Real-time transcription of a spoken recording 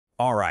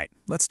All right,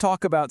 let's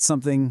talk about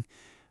something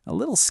a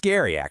little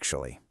scary,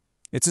 actually.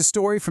 It's a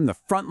story from the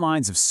front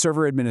lines of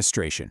server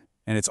administration,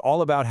 and it's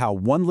all about how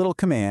one little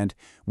command,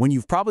 when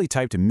you've probably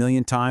typed a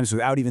million times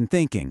without even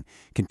thinking,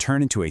 can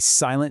turn into a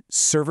silent,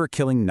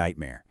 server-killing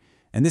nightmare.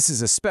 And this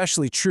is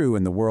especially true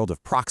in the world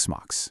of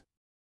Proxmox.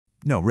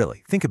 No,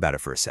 really, think about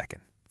it for a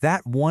second.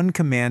 That one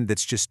command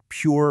that's just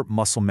pure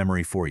muscle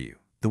memory for you,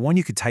 the one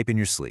you could type in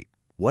your sleep.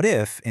 What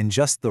if, in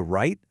just the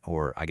right,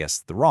 or I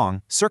guess the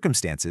wrong,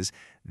 circumstances,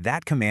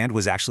 that command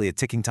was actually a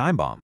ticking time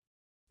bomb?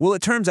 Well,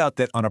 it turns out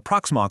that on a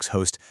Proxmox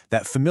host,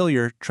 that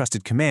familiar,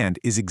 trusted command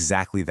is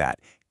exactly that.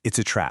 It's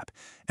a trap.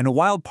 And a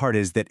wild part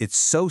is that it's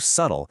so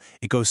subtle,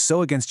 it goes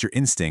so against your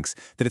instincts,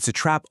 that it's a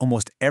trap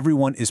almost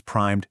everyone is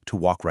primed to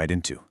walk right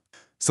into.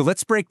 So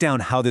let's break down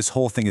how this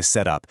whole thing is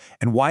set up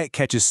and why it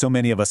catches so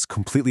many of us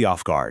completely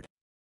off guard.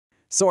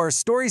 So our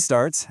story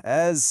starts,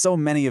 as so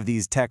many of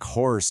these tech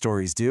horror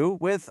stories do,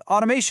 with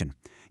automation.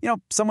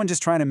 Someone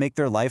just trying to make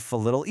their life a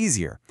little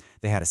easier.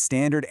 They had a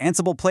standard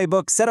Ansible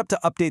playbook set up to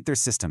update their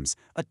systems,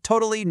 a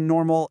totally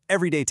normal,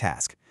 everyday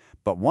task.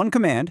 But one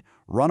command,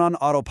 run on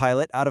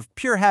autopilot out of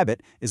pure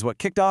habit, is what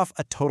kicked off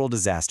a total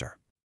disaster.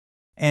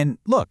 And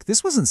look,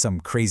 this wasn't some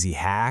crazy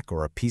hack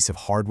or a piece of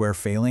hardware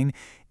failing.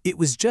 It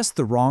was just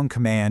the wrong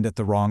command at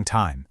the wrong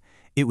time.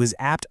 It was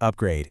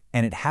apt-upgrade,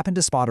 and it happened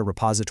to spot a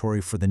repository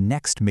for the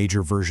next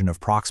major version of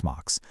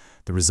Proxmox.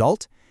 The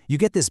result? You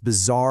get this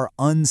bizarre,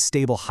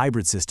 unstable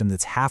hybrid system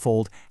that's half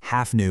old,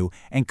 half new,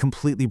 and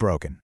completely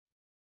broken.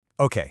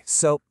 Okay,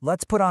 so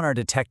let's put on our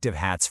detective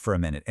hats for a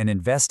minute and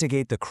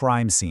investigate the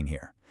crime scene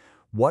here.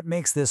 What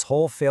makes this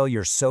whole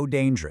failure so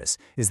dangerous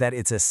is that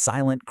it's a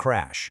silent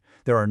crash.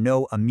 There are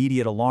no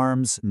immediate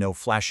alarms, no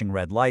flashing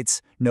red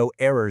lights, no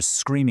errors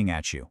screaming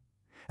at you.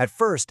 At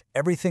first,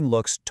 everything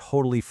looks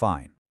totally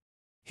fine.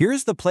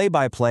 Here's the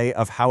play-by-play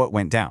of how it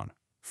went down.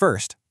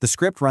 First, the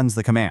script runs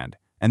the command,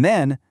 and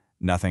then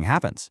nothing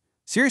happens.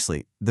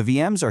 Seriously, the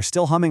VMs are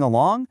still humming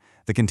along,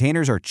 the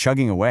containers are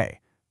chugging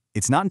away.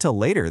 It's not until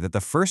later that the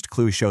first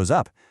clue shows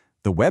up.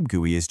 The web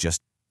GUI is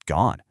just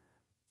gone.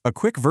 A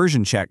quick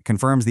version check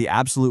confirms the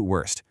absolute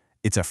worst.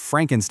 It's a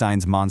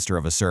Frankenstein's monster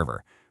of a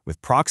server,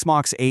 with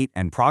Proxmox 8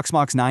 and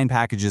Proxmox 9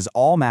 packages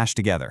all mashed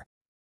together.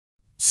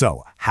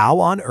 So, how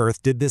on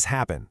earth did this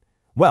happen?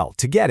 Well,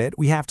 to get it,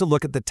 we have to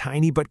look at the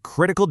tiny but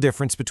critical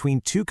difference between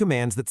two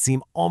commands that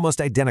seem almost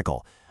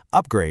identical,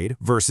 upgrade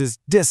versus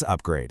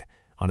dist-upgrade.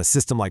 On a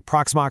system like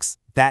Proxmox,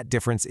 that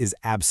difference is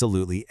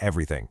absolutely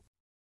everything.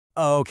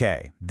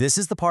 Okay, this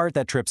is the part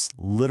that trips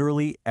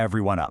literally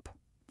everyone up.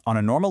 On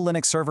a normal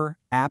Linux server,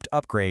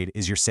 apt-upgrade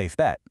is your safe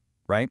bet,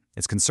 right?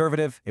 It's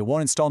conservative, it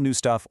won't install new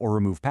stuff or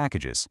remove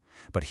packages.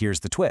 But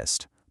here's the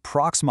twist.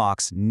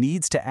 Proxmox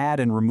needs to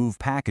add and remove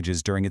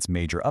packages during its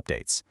major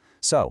updates.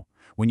 So,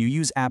 when you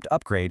use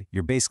apt-upgrade,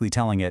 you're basically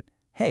telling it,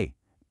 hey,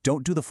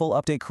 don't do the full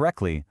update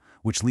correctly,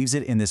 which leaves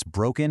it in this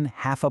broken,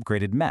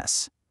 half-upgraded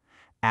mess.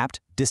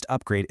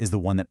 Apt-dist-upgrade is the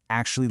one that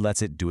actually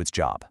lets it do its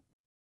job.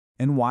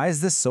 And why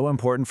is this so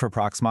important for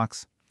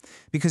Proxmox?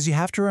 Because you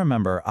have to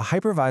remember, a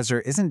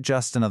hypervisor isn't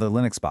just another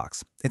Linux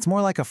box. It's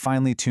more like a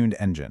finely tuned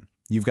engine.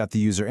 You've got the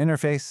user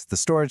interface, the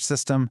storage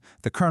system,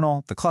 the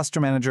kernel, the cluster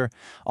manager.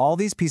 All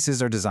these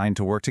pieces are designed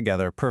to work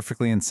together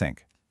perfectly in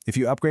sync. If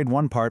you upgrade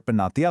one part but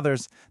not the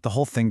others, the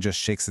whole thing just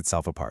shakes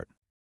itself apart.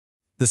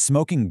 The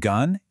smoking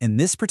gun in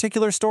this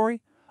particular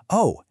story?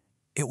 Oh,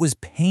 it was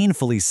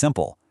painfully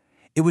simple.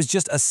 It was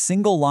just a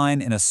single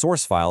line in a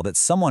source file that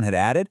someone had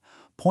added,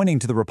 pointing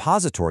to the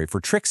repository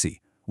for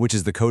Trixie, which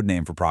is the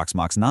codename for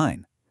Proxmox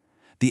 9.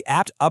 The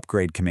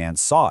apt-upgrade command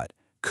saw it,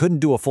 couldn't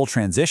do a full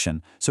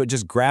transition, so it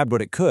just grabbed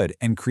what it could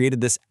and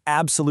created this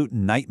absolute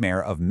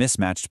nightmare of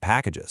mismatched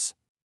packages.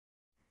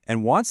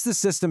 And once the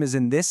system is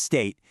in this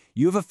state,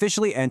 you have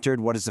officially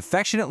entered what is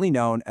affectionately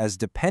known as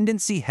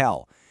dependency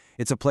hell.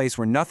 It's a place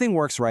where nothing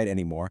works right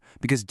anymore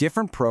because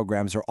different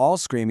programs are all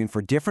screaming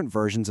for different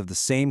versions of the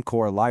same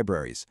core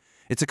libraries.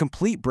 It's a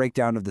complete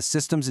breakdown of the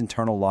system's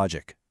internal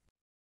logic.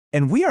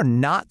 And we are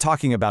not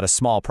talking about a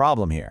small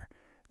problem here.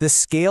 The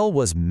scale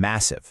was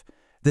massive.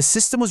 The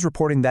system was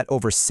reporting that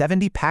over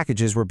 70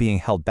 packages were being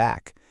held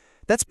back.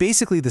 That's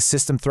basically the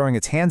system throwing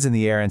its hands in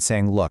the air and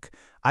saying, look,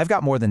 I've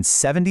got more than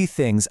 70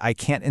 things I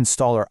can't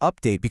install or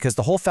update because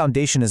the whole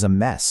foundation is a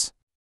mess.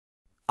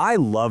 I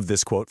love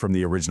this quote from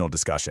the original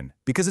discussion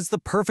because it's the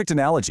perfect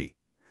analogy.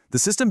 The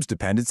system's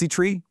dependency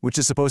tree, which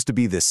is supposed to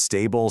be this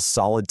stable,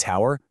 solid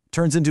tower,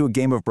 turns into a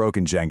game of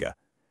broken Jenga.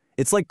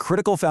 It's like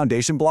critical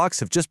foundation blocks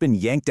have just been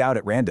yanked out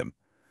at random.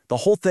 The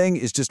whole thing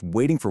is just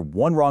waiting for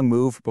one wrong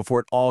move before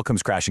it all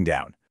comes crashing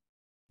down.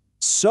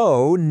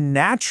 So,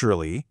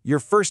 naturally, your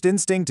first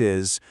instinct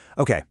is,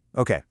 okay,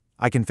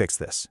 I can fix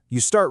this. You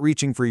start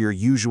reaching for your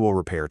usual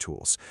repair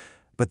tools.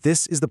 But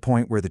this is the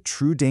point where the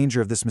true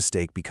danger of this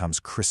mistake becomes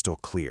crystal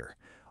clear.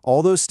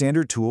 All those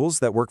standard tools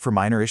that work for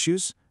minor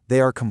issues, they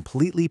are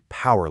completely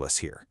powerless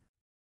here.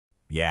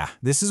 Yeah,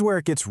 this is where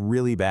it gets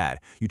really bad.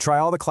 You try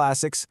all the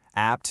classics,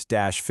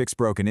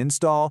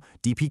 apt-fixbroken-install,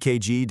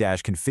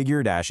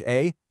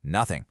 dpkg-configure-a,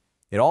 nothing.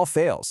 It all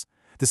fails.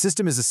 The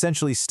system is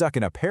essentially stuck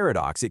in a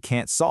paradox it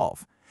can't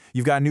solve.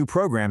 You've got new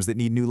programs that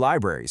need new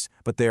libraries,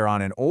 but they're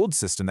on an old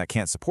system that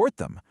can't support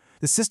them.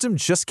 The system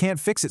just can't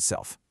fix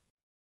itself.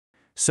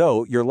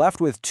 So you're left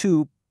with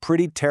two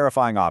pretty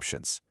terrifying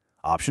options.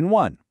 Option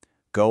 1,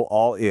 go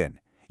all in.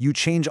 You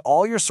change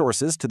all your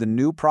sources to the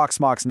new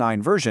Proxmox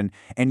 9 version,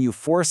 and you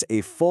force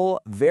a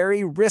full,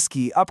 very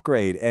risky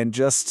upgrade and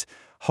just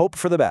hope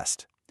for the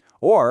best.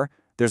 Or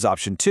there's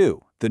option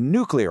 2, the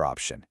nuclear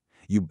option.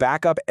 You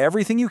back up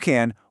everything you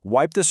can,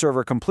 wipe the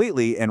server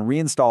completely, and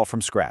reinstall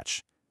from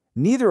scratch.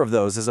 Neither of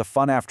those is a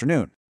fun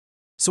afternoon.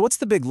 So what's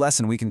the big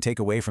lesson we can take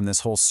away from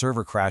this whole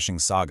server crashing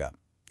saga?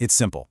 It's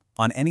simple.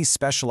 On any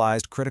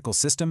specialized critical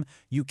system,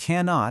 you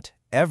cannot,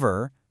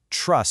 ever,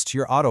 trust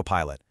your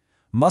autopilot.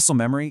 Muscle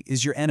memory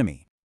is your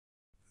enemy.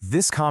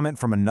 This comment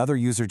from another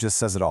user just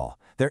says it all.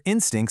 Their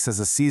instincts as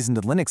a seasoned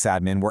Linux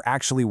admin were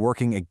actually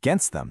working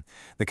against them.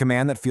 The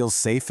command that feels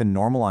safe and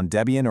normal on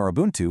Debian or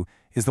Ubuntu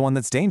is the one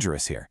that's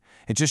dangerous here.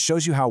 It just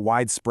shows you how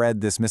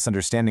widespread this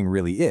misunderstanding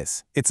really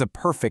is. It's a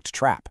perfect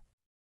trap.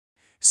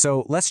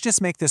 So let's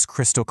just make this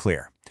crystal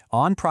clear.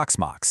 On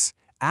Proxmox,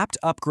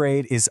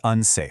 apt-upgrade is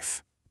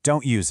unsafe.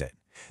 Don't use it.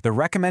 The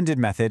recommended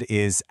method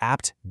is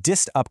apt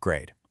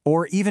dist-upgrade.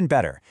 Or even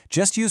better,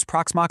 just use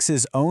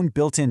Proxmox's own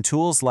built-in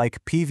tools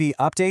like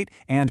pv-update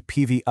and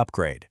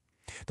pv-upgrade.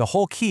 The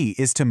whole key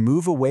is to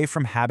move away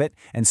from habit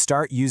and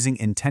start using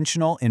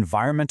intentional,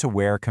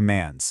 environment-aware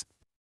commands.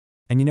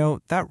 And you know,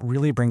 that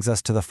really brings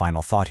us to the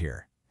final thought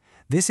here.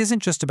 This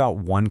isn't just about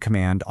one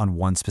command on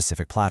one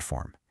specific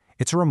platform.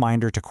 It's a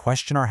reminder to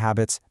question our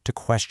habits, to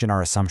question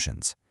our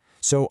assumptions.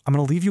 So I'm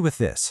going to leave you with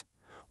this.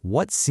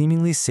 What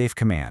seemingly safe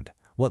command,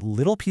 what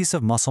little piece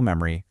of muscle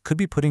memory could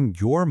be putting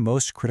your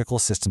most critical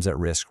systems at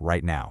risk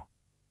right now?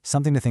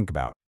 Something to think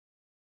about.